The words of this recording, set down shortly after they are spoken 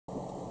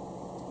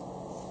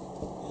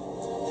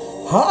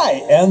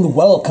Hi and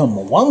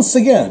welcome once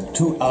again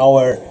to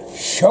our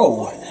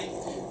show,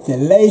 the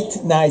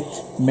Late Night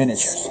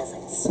Miniatures.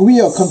 We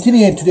are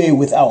continuing today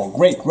with our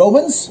great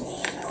Romans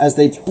as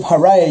they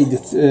parade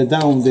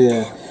down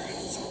the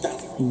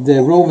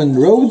Roman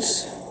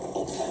roads,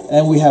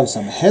 and we have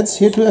some heads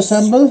here to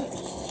assemble.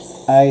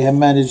 I have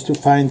managed to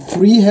find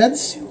 3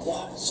 heads,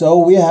 so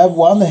we have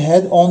one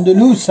head on the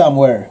loose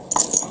somewhere.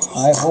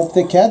 I hope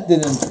the cat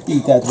didn't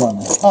eat that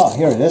one. Ah,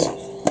 here it is.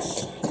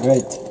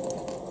 Great.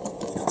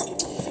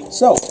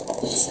 So,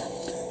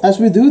 as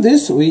we do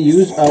this, we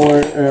use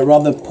our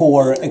rather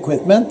poor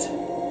equipment,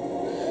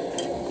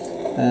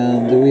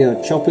 and we are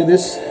chopping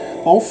this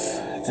off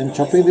and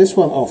chopping this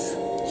one off.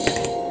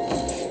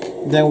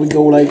 Then we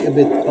go like a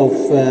bit of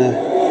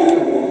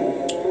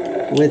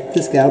with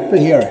the scalpel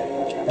here,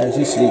 as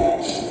you see.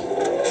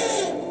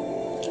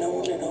 No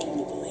one at home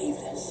will believe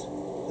this.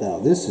 Now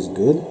this is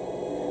good.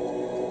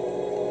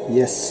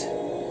 Yes.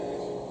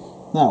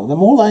 Now the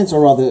mold lines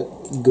are rather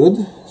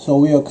good, so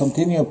we are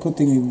continuing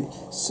putting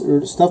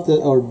stuff that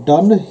are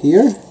done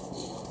here.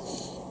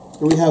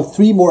 We have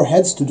 3 more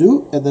heads to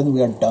do, and then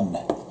we are done.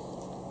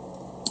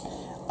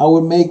 I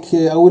will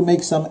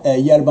make some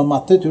yerba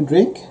mate to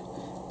drink,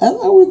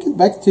 and I will get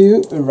back to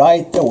you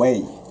right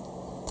away.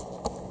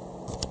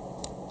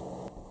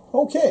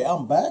 Okay,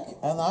 I'm back,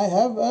 and I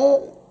have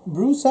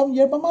brewed some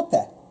yerba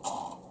mate.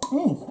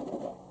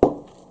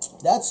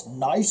 That's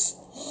nice.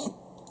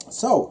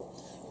 So,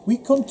 we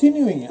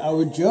continuing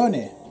our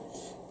journey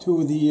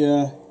to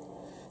the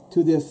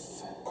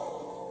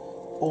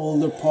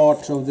older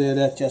parts of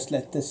the. Just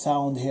let the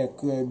sound here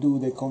do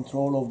the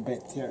control of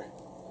bit here.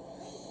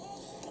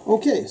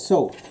 Okay,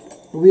 so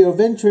we are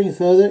venturing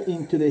further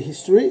into the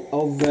history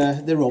of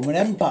the Roman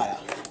Empire.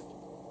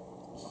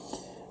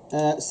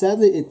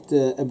 Sadly, it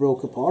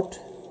broke apart,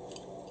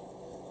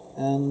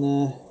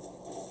 and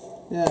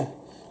yeah,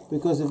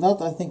 because if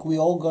not, I think we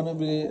all gonna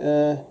be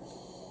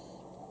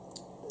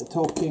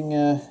talking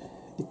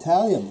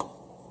Italian.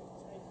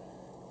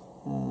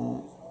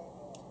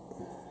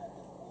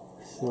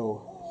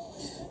 So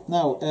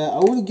now I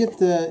will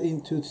get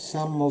into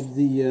some of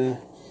the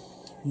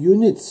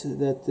units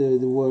that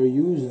were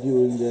used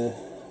during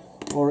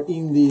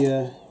in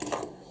the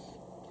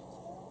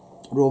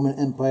Roman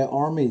Empire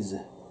armies,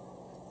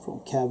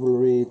 from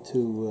cavalry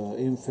to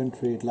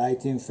infantry,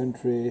 light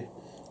infantry,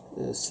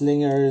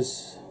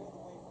 slingers,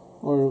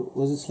 or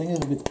was it slingers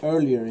a bit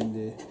earlier in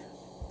the?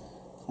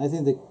 I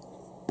think the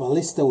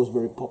ballista was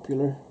very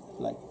popular,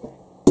 like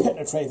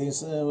penetrating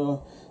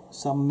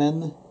some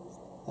men,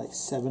 like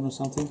 7 or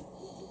something,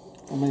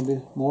 or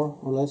maybe more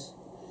or less.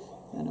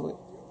 Anyway,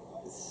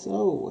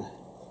 so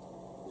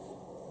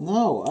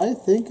now I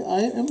think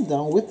I am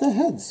done with the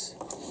heads.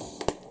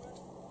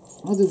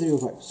 1, 2, 3,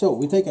 4, 5. So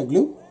we take a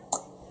glue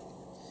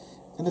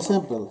and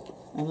assemble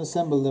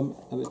them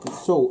a bit.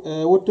 So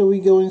what are we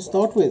going to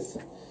start with?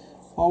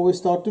 Are we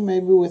starting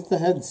maybe with the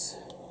heads?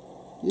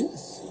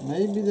 Yes,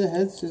 maybe the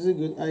heads is a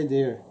good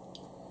idea.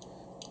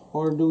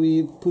 Or do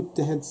we put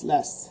the heads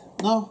last?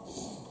 No,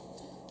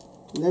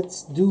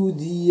 let's do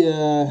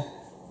the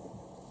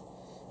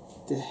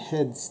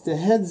heads. The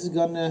heads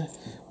gonna,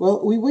 well,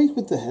 we wait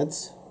with the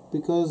heads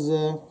because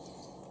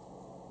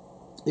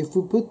if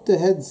we put the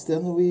heads,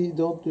 then we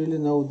don't really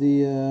know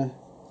the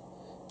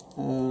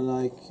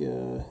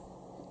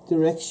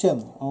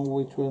direction on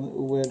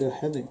where they're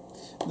heading.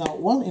 Now,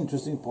 one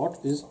interesting part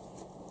is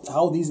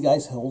how these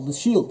guys hold the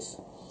shields.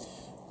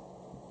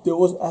 There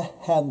was a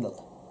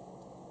handle,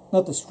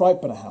 not a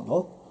stripe and a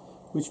handle,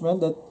 which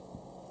meant that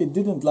it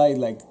didn't lie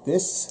like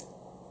this.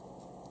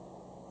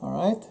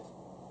 Alright?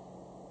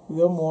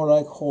 They're more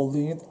like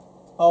holding it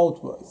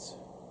outwards.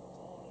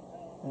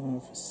 I don't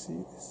know if you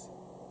see this.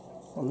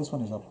 Oh, this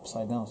one is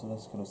upside down, so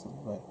that's going to stay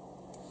right.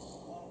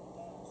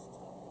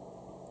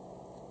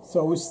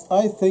 So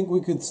I think we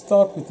could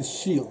start with the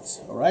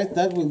shields. Alright?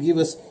 That will give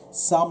us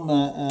some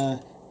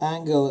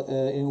angle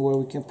in where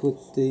we can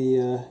put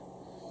the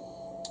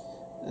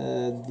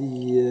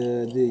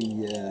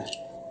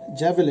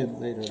javelin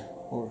later,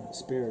 or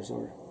spears,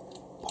 or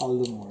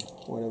pallum, or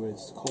whatever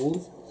it's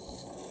called.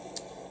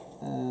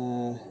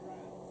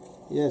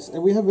 Yes,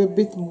 and we have a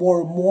bit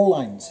more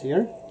lines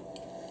here,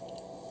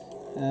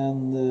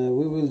 and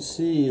we will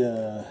see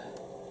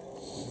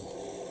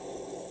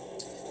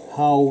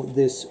how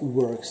this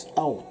works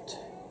out.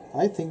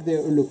 I think they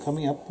look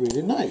coming up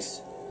really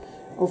nice.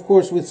 Of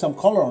course, with some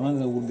color on it,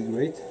 that would be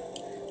great.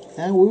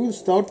 And we will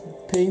start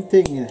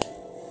painting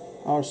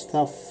our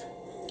stuff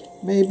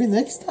maybe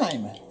next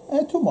time,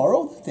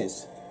 tomorrow that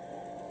is,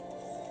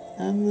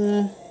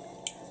 and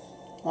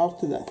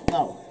after that.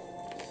 Now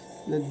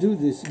let's do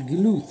this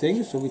glue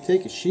thing. So we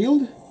take a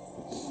shield,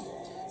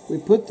 we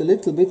put a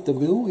little bit of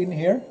glue in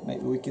here,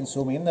 maybe we can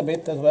zoom in a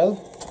bit as well,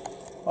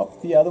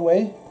 up the other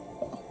way.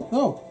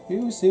 No,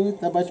 you see it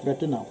that much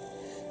better now.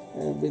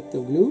 A bit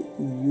of glue,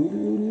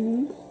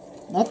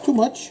 not too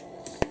much,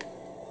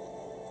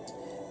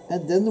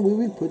 and then we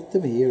will put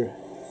them here.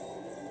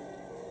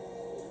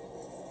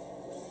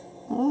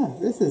 Ah,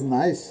 this is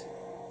nice.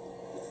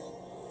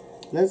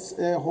 let's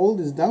hold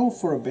this down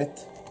for a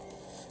bit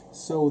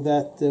so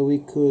that we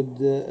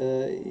could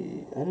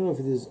I don't know if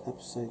it is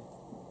upside.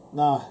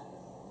 Nah,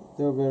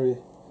 they're very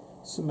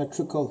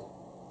symmetrical.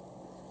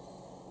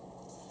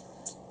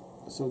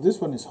 So this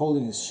one is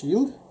holding his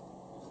shield.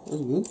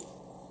 That's good.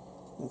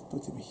 Let's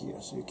put him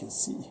here so you can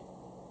see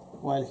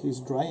while he's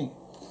drying.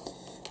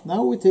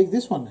 Now we take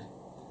this one.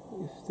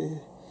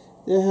 If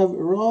they have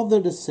rather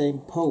the same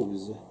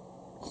pose.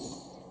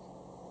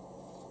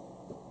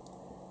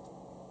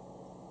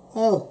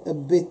 Well, a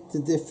bit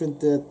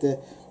different at the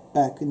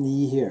back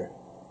knee here.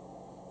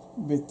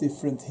 A bit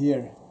different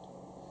here.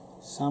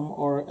 Some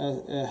are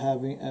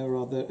having a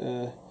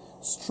rather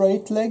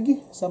straight leg.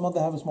 Some of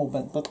them have a small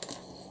bend, but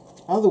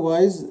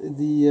otherwise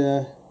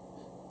the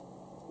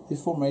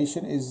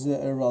formation is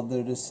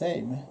rather the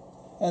same.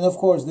 And of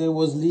course there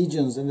was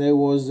legions, and there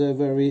was a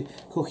very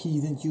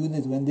coherent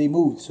unit when they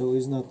moved, so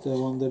it's not a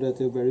wonder that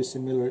they're very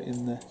similar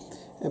in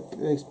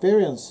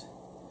experience.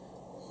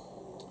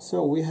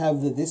 So we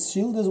have this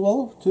shield as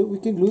well too. We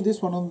can glue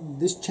this one on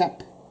this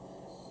chap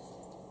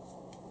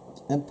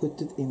and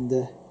put it in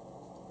the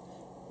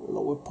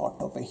lower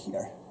part over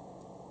here.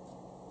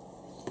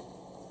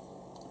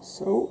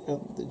 So,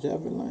 and the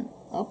javelin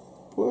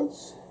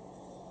upwards.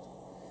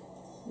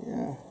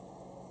 Yeah.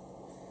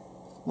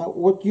 Now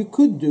what you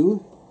could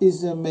do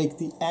is make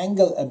the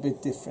angle a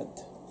bit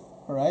different,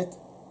 alright?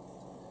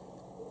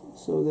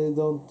 So they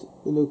don't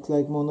look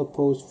like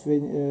monopose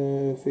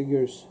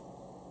figures.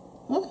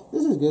 Huh?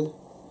 This is good.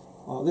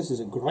 Well, this is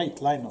a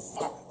great line of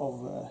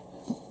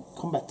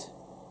combat,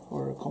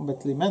 or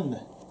combatly men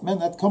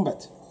at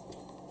combat,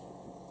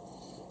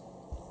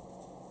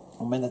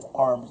 or men at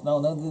arms.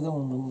 No, they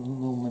don't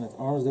know men at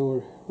arms. They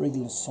were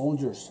regular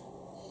soldiers.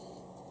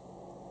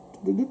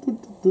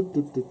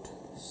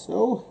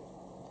 So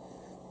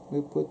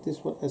we put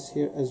this one as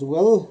here as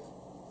well,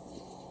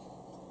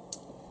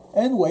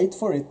 and wait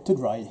for it to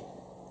dry.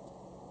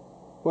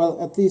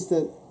 Well, at least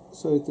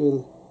so it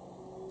will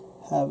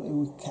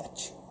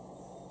catch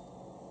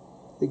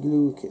the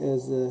glue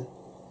as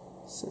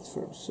set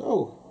firm.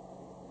 So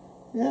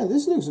yeah,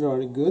 this looks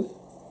rather good.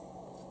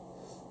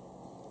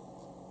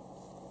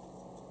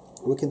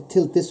 We can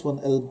tilt this one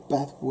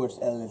backwards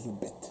a little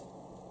bit.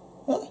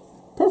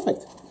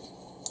 Perfect.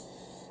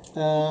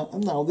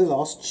 And now the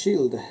last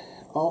shield.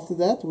 After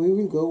that we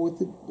will go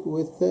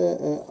with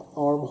the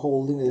arm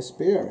holding the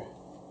spear.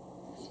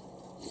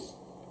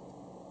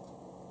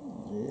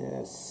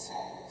 Yes.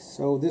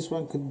 So this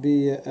one could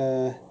be,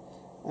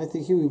 I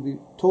think he will be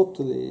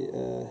totally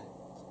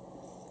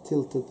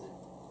tilted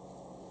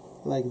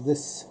like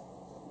this.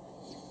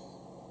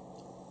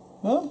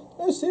 Huh?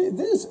 You see,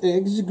 this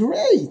is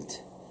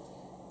great.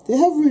 They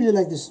have really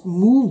like this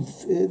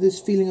this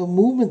feeling of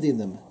movement in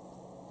them.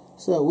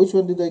 So which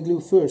one did I glue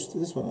first?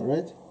 This one,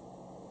 alright?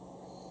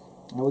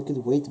 Now we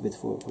could wait a bit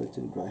for it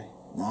to dry.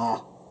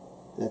 Nah,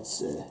 let's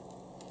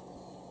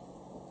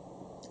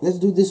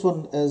do this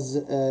one as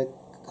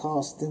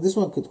casting. This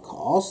one could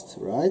cast,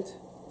 right?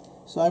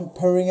 So I'm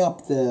pairing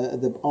up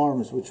the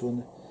arms. Which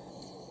one?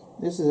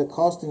 This is a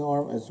casting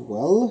arm as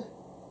well.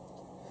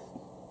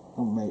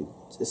 Oh, maybe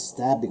a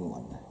stabbing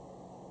one.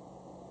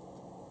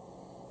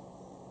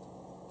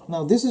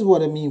 Now this is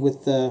what I mean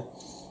with the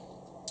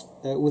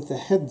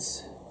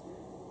heads.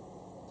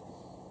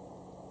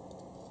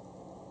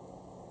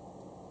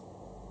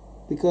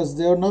 Because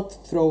they are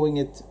not throwing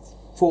it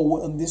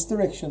forward in this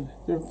direction,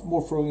 they're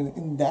more throwing it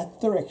in that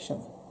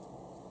direction.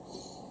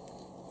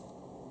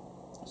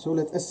 So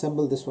let's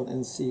assemble this one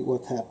and see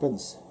what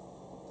happens.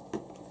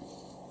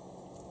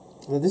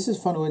 Now this is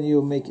fun when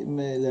you make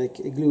like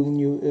gluing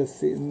new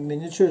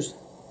miniatures.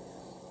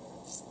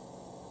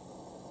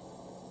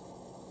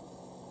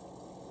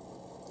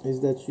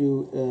 Is that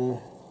you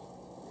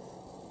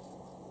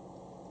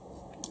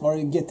are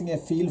getting a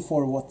feel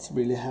for what's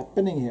really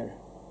happening here.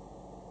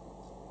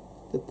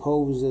 The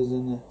poses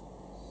and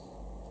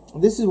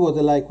this is what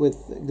I like with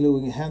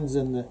gluing hands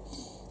and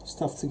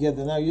stuff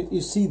together. Now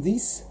you see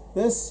this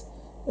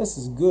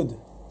is good.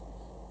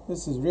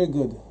 This is really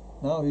good.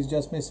 Now he's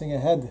just missing a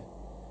head.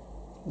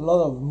 A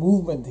lot of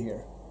movement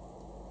here.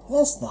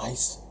 That's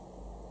nice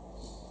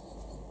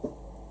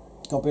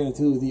compared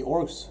to the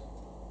orcs.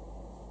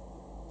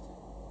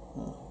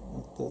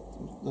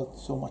 Not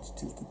so much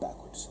tilted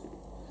backwards.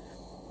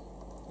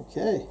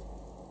 Okay.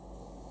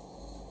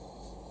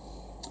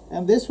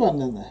 And this one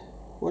then,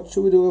 what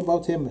should we do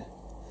about him?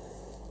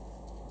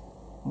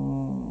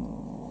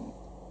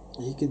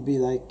 He could be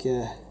like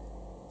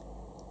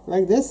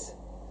this.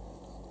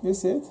 You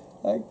see it?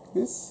 Like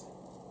this.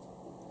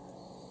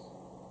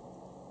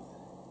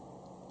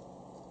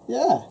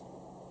 Yeah.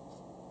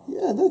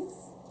 Yeah,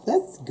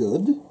 that's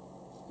good.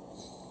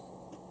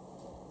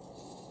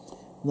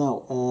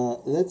 Now,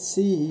 let's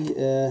see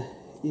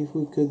if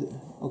we could...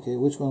 Okay,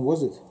 which one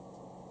was it?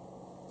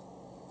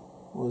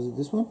 Was it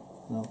this one?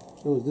 No,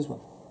 it was this one.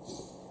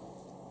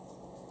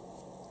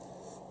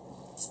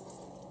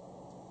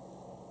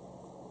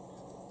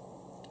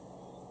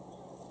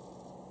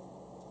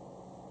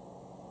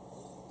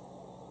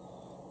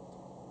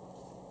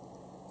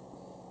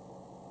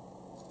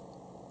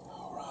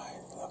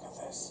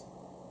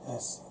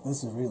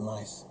 This is real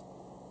nice.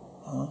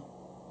 Huh?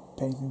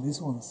 Painting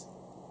these ones.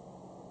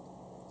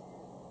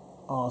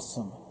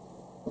 Awesome.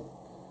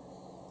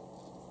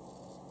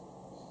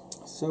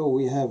 So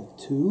we have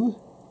two.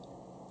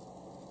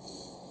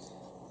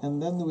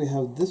 And then we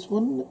have this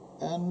one.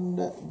 And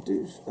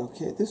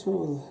okay, this one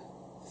will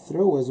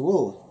throw as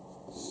well.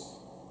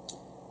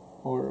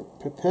 Or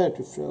prepare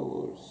to throw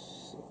or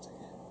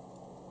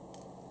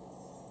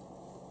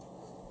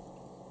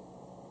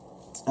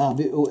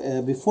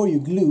something. Before you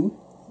glue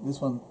this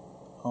one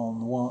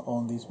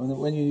on this one,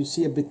 when you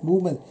see a bit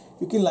movement,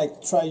 you can like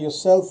try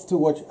yourself to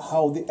watch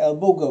how the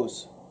elbow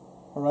goes.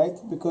 All right,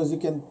 because you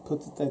can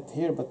put it at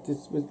here, but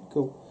this will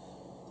go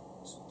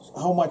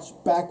how much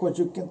backward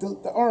you can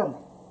tilt the arm.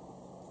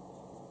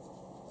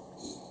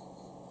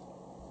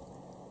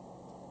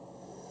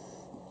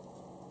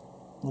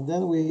 And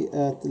then we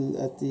at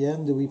the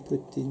end we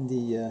put in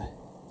the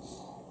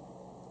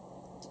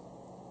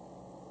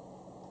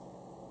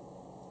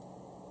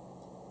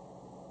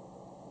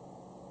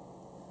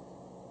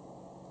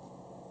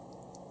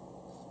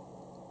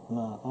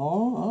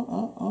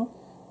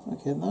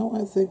okay, now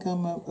I think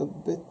I'm a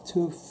bit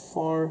too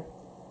far.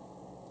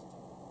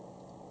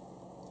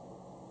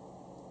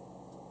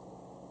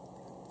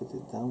 Put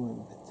it down a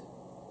bit.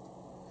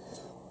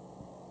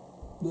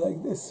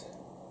 Like this.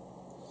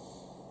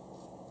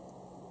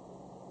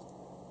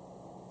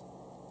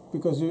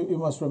 Because you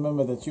must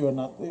remember that you are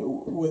not,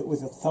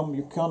 with a thumb,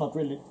 you cannot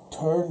really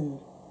turn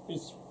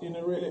it in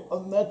a really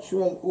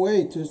unnatural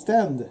way to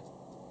stand.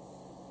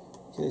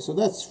 Okay, so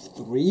that's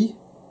 3.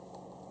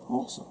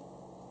 Awesome.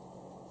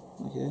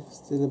 Okay,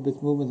 still a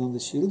bit movement on the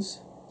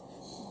shields.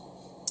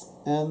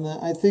 And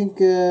I think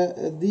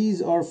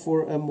these are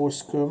for a more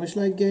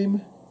skirmish-like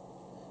game.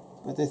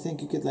 But I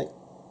think you could like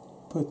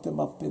put them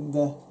up in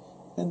the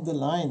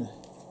line.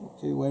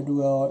 Okay, where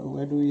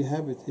do we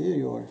have it? Here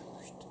you are.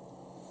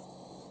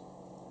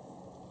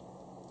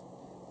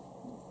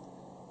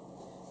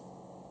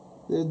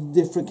 There are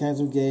different kinds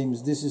of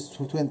games. This is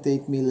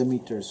 28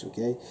 millimeters.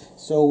 Okay,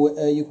 so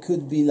you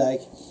could be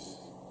like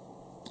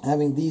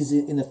having these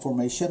in a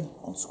formation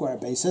on square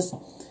bases,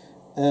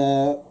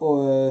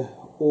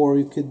 or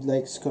you could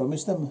like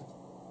skirmish them,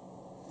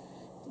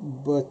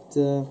 but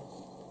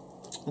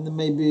and then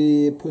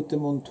maybe put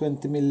them on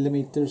 20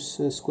 millimeters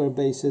square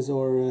bases,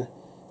 or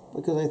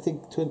because I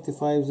think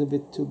 25 is a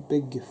bit too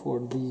big for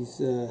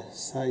these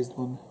sized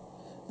one.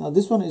 Now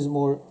this one is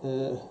more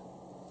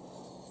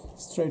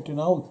straightened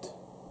out.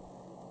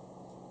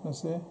 You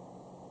see?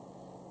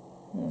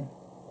 Here,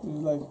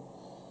 it's like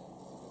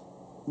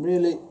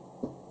really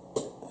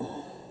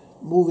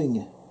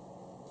moving.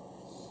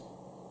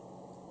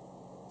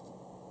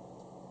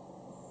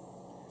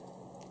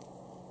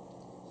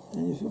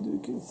 And if you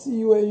can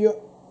see where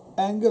your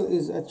angle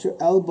is at your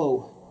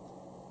elbow,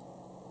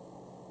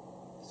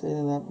 so you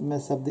don't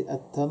mess up the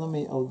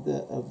autonomy of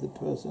the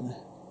person.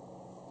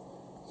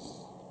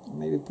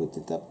 Maybe put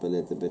it up a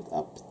little bit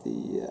up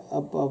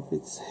above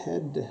its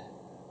head.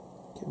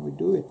 Can we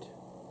do it?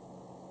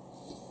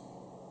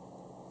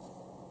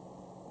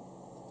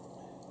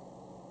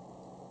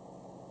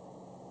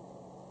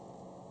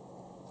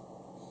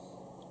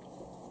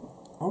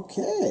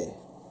 Okay,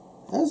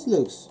 that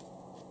looks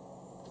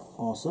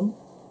awesome.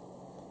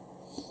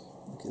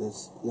 Okay,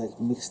 let's like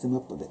mix them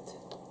up a bit.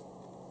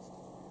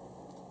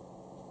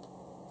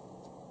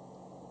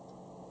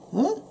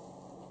 Huh?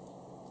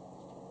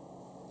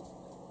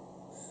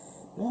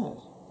 Yeah,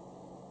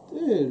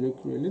 they look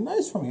really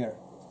nice from here.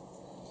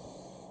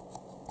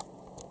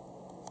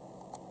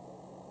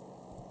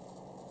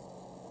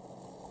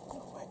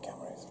 Oh, my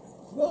camera is...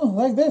 Oh,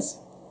 like this.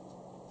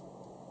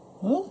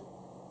 Huh?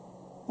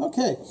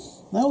 Okay,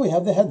 now we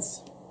have the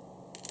heads.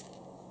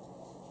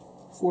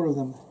 4 of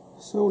them.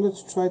 So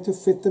let's try to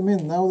fit them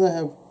in. Now they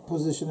have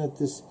positioned at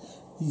these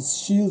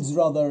shields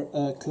rather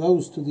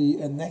close to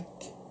the neck.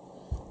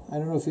 I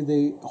don't know if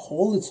they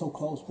hold it so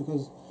close,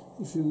 because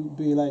if you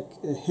be like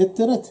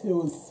hitting it, it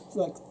will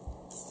like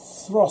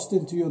thrust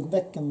into your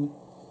neck, and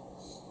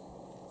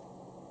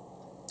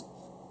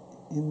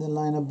in the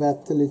line of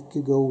battle it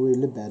could go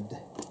really bad.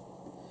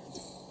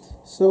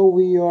 So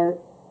we are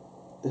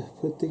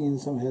putting in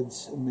some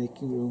heads and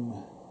making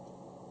room.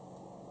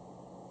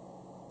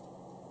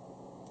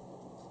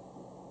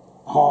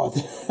 Oh,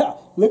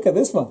 look at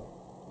this one.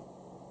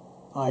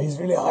 He's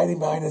really hiding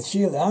behind that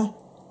shield, huh?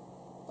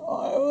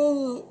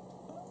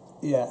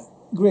 Yeah,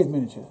 great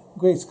miniature,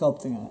 great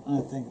sculpting.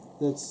 I think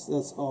that's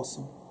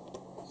awesome.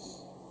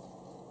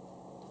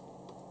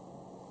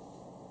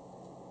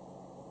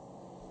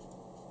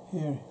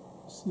 Here,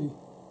 see.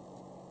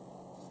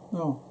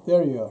 No,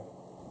 there you are.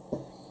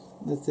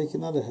 Let's take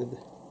another head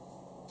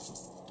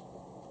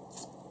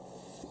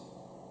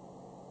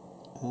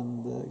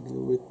and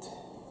glue it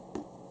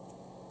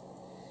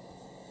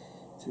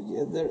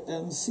together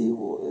and see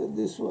what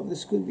this one.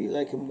 This could be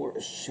like a more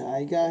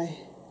shy guy.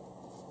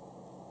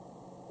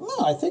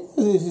 No, I think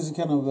this is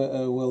kind of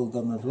well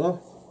done as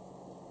well.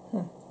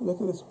 Here, look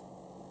at this.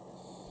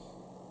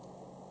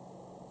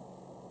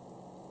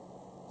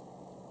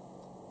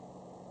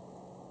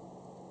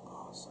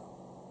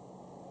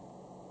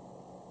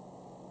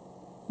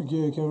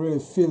 You can really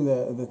feel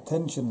the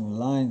tension in the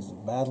lines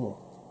of battle.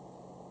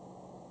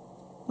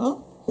 Huh?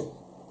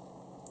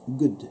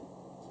 Good.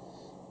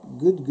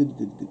 Good.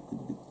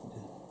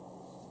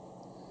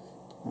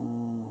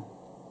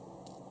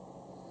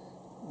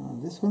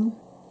 This one.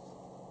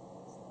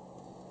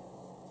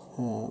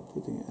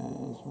 Putting a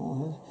small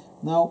head.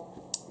 Now,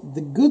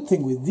 the good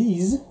thing with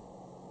these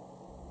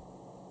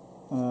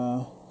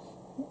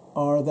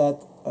are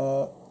that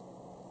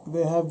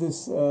they have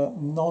this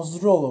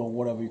nozzle or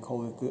whatever you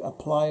call it, the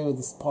apply of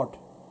this part.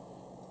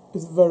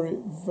 It's very,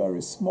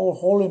 very small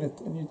hole in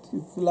it, and it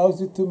allows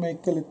you to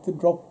make a little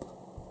drop.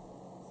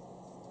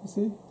 You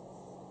see?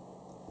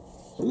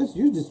 So let's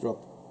use this drop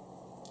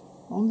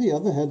on the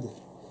other head,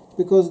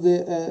 because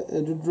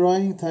the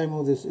drying time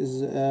of this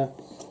is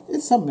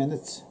it's some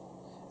minutes,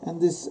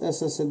 and this,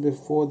 as I said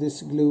before,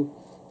 this glue.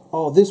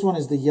 Oh, this one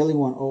is the yellow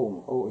one.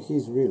 Oh,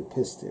 he's real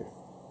pissed here.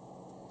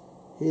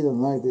 He don't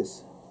like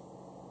this.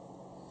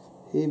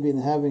 He been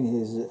having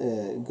his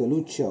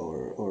galuccia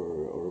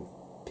or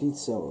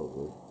pizza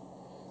or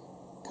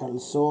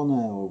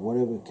calzone or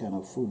whatever kind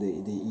of food they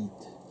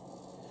eat.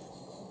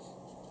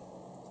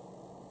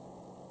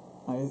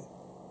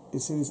 You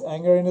see this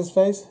anger in his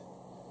face?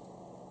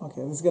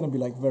 Okay, this is gonna be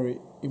like very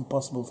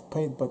impossible to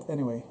paint, but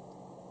anyway.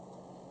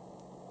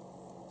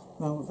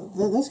 Now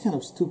that's kind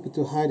of stupid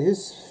to hide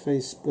his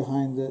face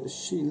behind the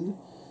shield.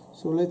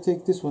 So let's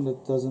take this one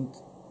that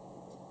doesn't.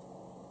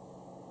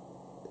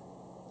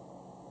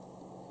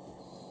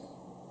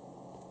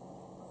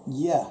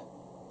 Yeah,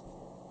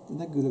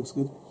 that good, looks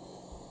good.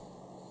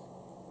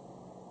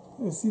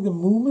 You see the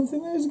movement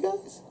in those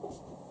guys?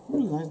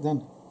 Really nice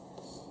done.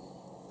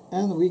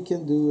 And we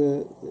can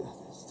do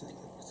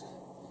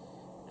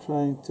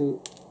trying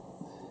to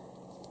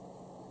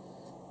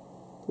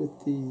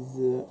put these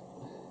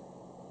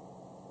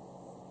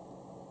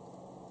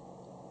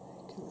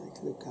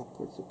like look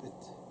upwards a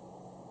bit,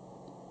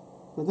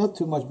 but not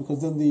too much,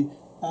 because then the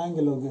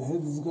angle of the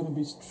head is going to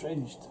be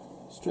strange.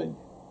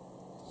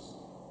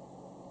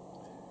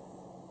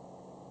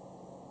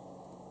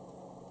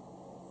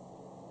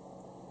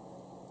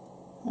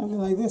 Something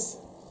like this.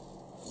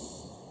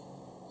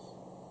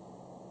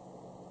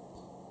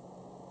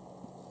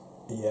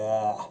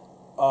 Yeah.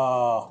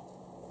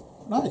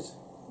 Nice.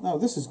 Now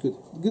this is good.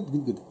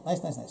 Good.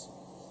 Nice.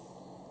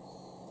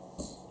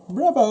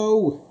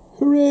 Bravo!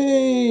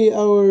 Hooray!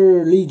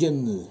 Our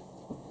legion.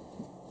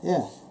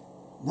 Yeah.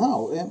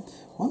 Now,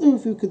 wonder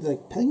if you could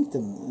like paint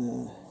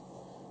them.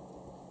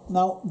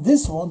 Now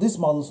these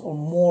models are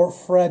more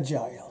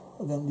fragile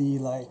than the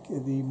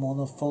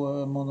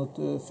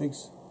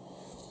monofigs.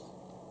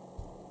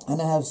 And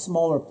I have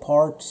smaller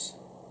parts,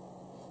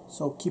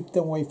 so keep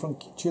them away from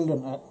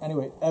children.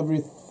 Anyway,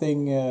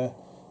 everything,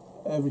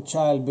 every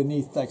child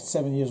beneath like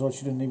 7 years old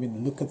shouldn't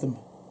even look at them.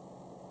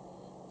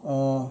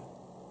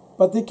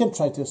 But they can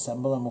try to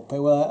assemble them. Okay.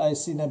 Well, I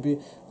seen maybe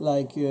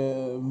like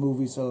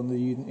movies on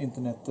the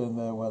internet and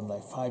well,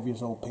 like 5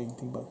 years old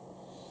painting, but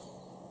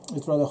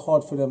it's rather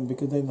hard for them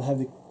because they don't have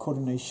the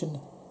coordination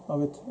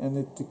of it, and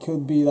it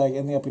could be like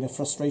ending up in a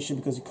frustration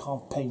because you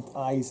can't paint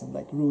eyes and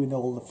like ruin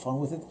all the fun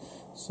with it.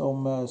 So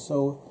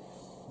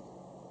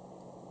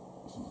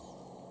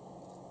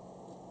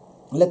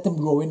let them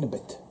grow in a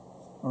bit,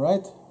 all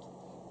right.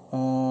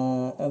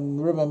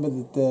 And remember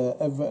that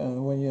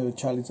when your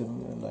child is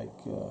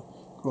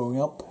growing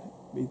up,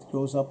 it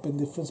grows up in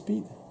different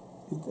speed.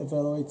 It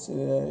evaluates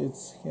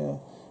its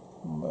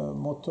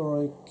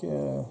motoric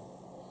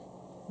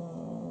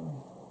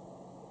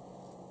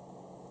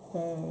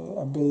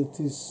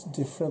abilities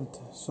different.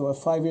 So a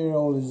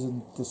 5-year-old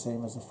isn't the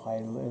same as a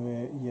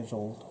 5 years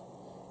old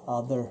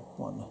other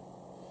one.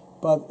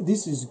 But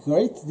this is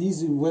great.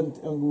 These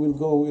will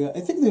go.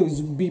 I think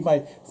this will be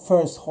my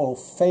first Hall of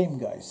Fame,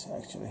 guys.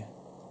 Actually,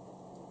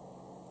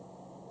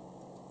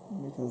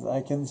 because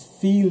I can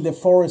feel the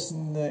forest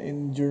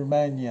in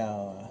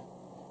Germania,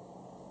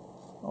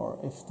 or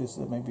if this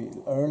maybe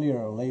earlier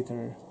or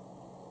later.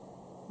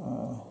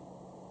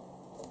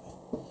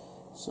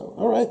 So,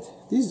 all right,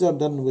 these are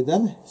done with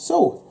them.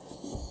 So,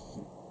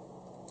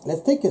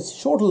 let's take a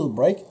short little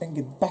break and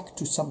get back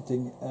to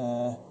something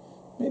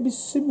maybe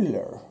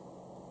similar,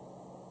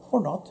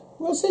 or not.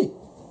 We'll see.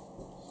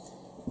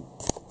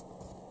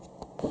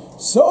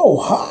 So,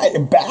 hi,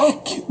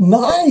 back.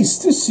 Nice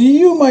to see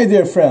you, my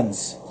dear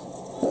friends.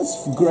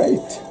 That's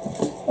great.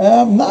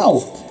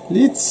 Now,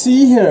 let's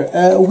see here.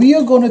 We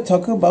are going to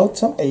talk about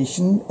some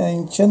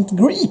ancient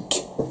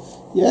Greek.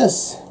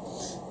 Yes,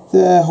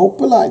 the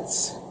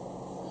Hoplites.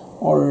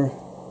 Or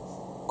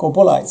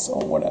Copolites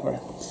or whatever.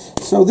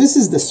 So this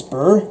is the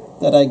spur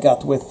that I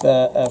got with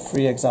a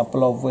free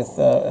example of with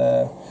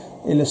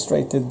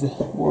Illustrated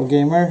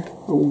Wargamer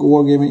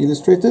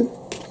Illustrated.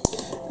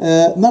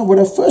 Now when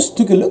I first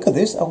took a look at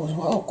this, I was,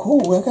 wow,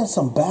 cool, we got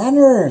some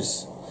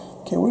banners.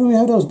 Okay, where do we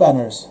have those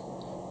banners?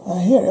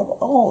 Here.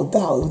 Oh,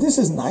 wow, this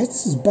is nice.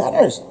 This is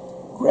banners.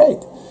 Great.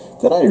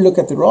 Then I look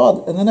at the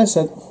rod and then I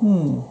said,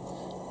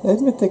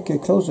 let me take a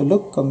closer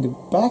look on the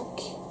back.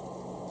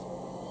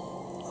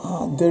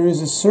 There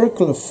is a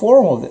circular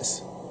form of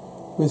this.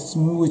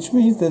 which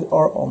means that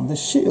are on the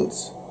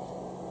shields.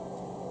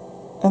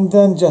 And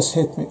then just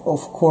hit me,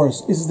 of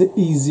course, is the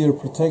easier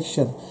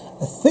protection.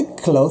 A thick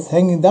cloth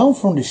hanging down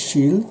from the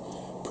shield,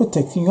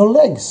 protecting your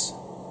legs.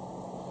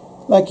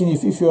 Like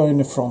if you're in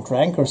the front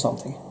rank or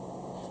something.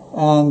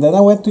 And then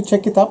I went to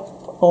check it up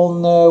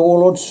on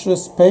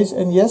Warlords page,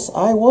 and yes,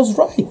 I was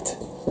right.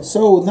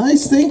 So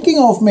nice thinking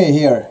of me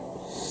here.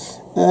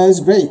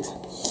 It's great.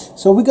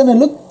 So we're gonna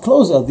look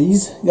closer at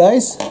these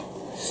guys.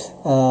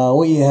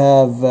 We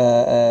have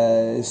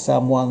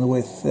someone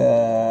with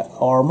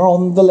armor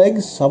on the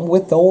legs, some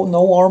with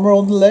no armor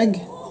on the leg,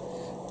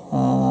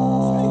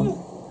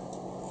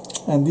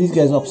 and these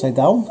guys upside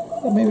down,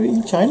 maybe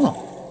in China.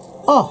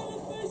 Ah,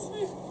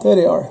 there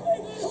they are.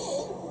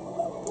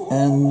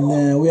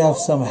 And we have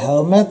some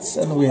helmets,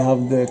 and we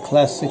have the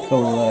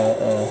classical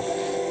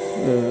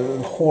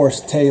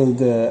horse-tailed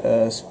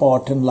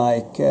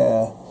Spartan-like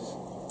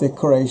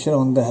decoration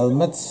on the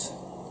helmets.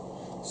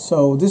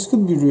 So this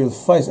could be real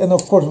fight. And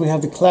of course we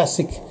have the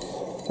classic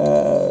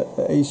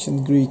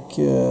ancient Greek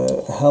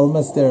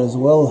helmets there as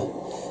well.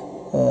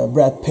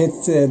 Brad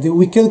Pitt,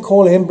 we can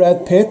call him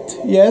Brad Pitt,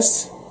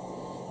 yes.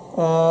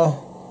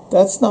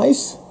 That's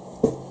nice.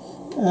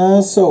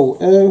 So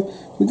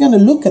we're gonna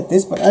look at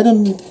this, but I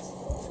don't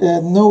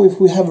know if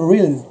we have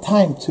really the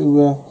time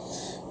to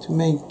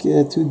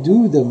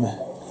do them.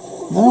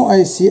 Now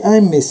I see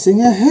I'm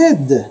missing a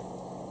head.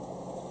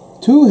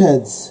 2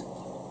 heads.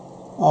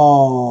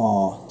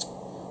 Oh,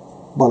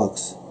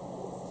 bollocks.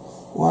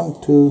 1,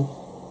 2,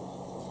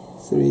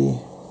 3.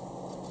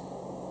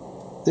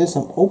 There's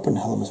some open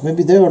helmets.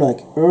 Maybe they were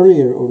like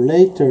earlier or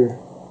later.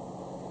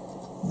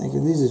 Like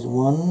this is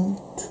 1,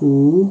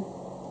 2.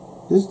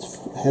 This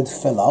head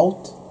fell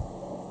out.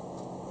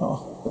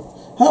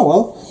 Oh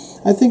well.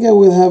 I think I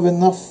will have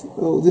enough.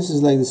 Oh, this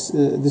is like this.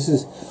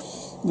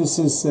 This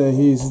is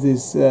he's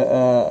this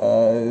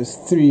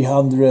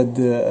 300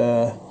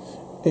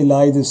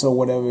 Elidas or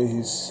whatever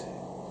he's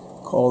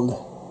called,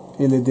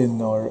 Illidan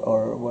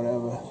or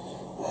whatever,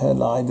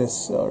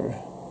 Elidas, or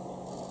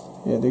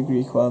yeah, the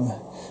Greek one.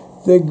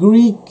 The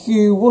Greek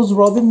was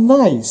rather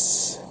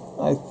nice,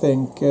 I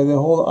think. The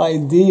whole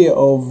idea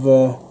of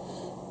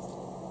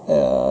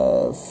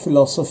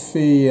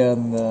philosophy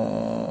and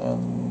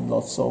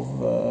lots of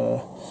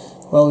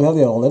well, we have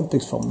the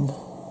Olympics from them,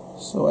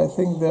 so I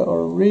think they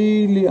are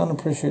really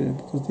unappreciated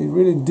because they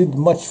really did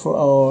much for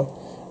our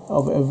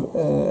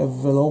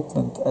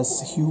development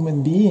as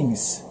human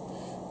beings.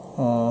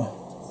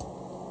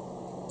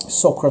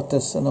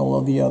 Socrates and all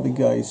of the other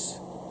guys,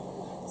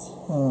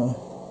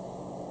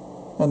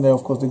 and then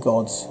of course the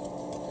gods,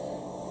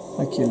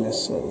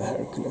 Achilles,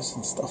 Hercules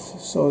and stuff.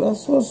 So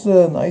that was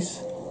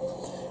nice.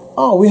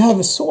 Oh, we have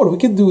a sword. We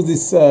can do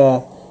this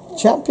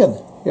champion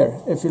here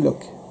if you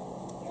look.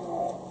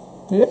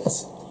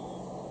 Yes,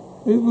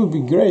 it would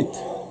be great.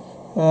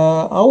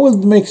 I will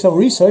make some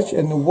research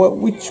and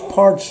which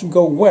parts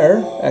go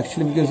where,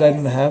 actually, because I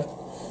don't have.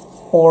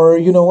 Or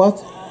you know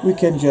what? We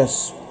can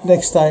just,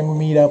 next time we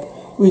meet up,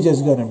 we're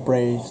just gonna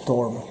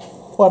brainstorm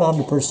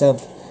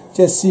 100%.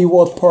 Just see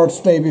what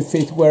parts maybe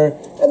fit where,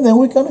 and then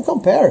we're gonna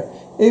compare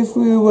if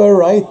we were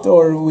right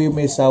or we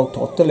miss out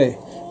totally.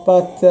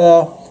 But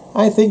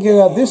I think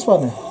this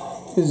one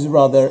is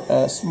rather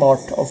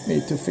smart of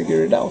me to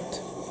figure it out.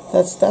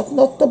 That's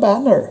not the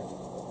banner.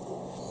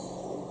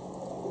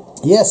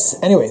 Yes,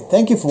 anyway,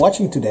 thank you for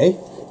watching today,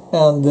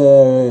 and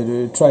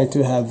try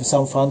to have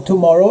some fun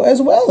tomorrow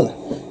as well.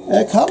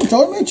 Come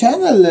join my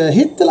channel,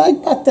 hit the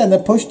like button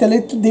and push the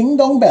little ding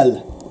dong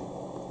bell.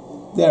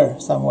 There,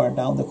 somewhere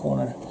down the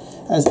corner.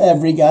 As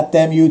every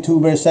goddamn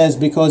YouTuber says,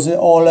 because it's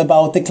all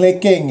about the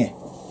clicking.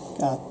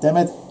 God damn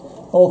it.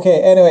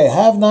 Okay, anyway,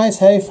 have nice,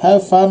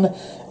 have fun,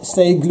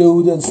 stay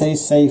glued and stay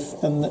safe,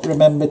 and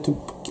remember to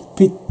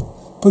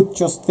put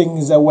your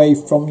things away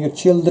from your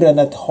children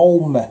at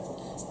home.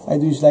 I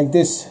do it like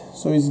this,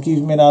 so it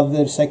gives me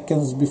another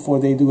seconds before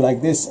they do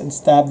like this and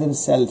stab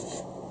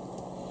themselves.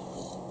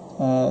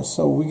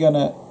 So we're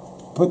gonna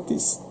put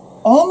this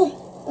on,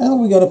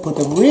 and we're gonna put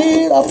them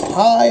real up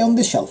high on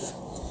the shelf.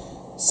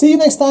 See you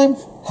next time.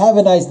 Have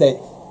a nice day.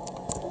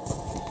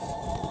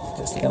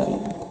 Just gonna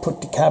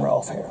put the camera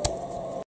off here.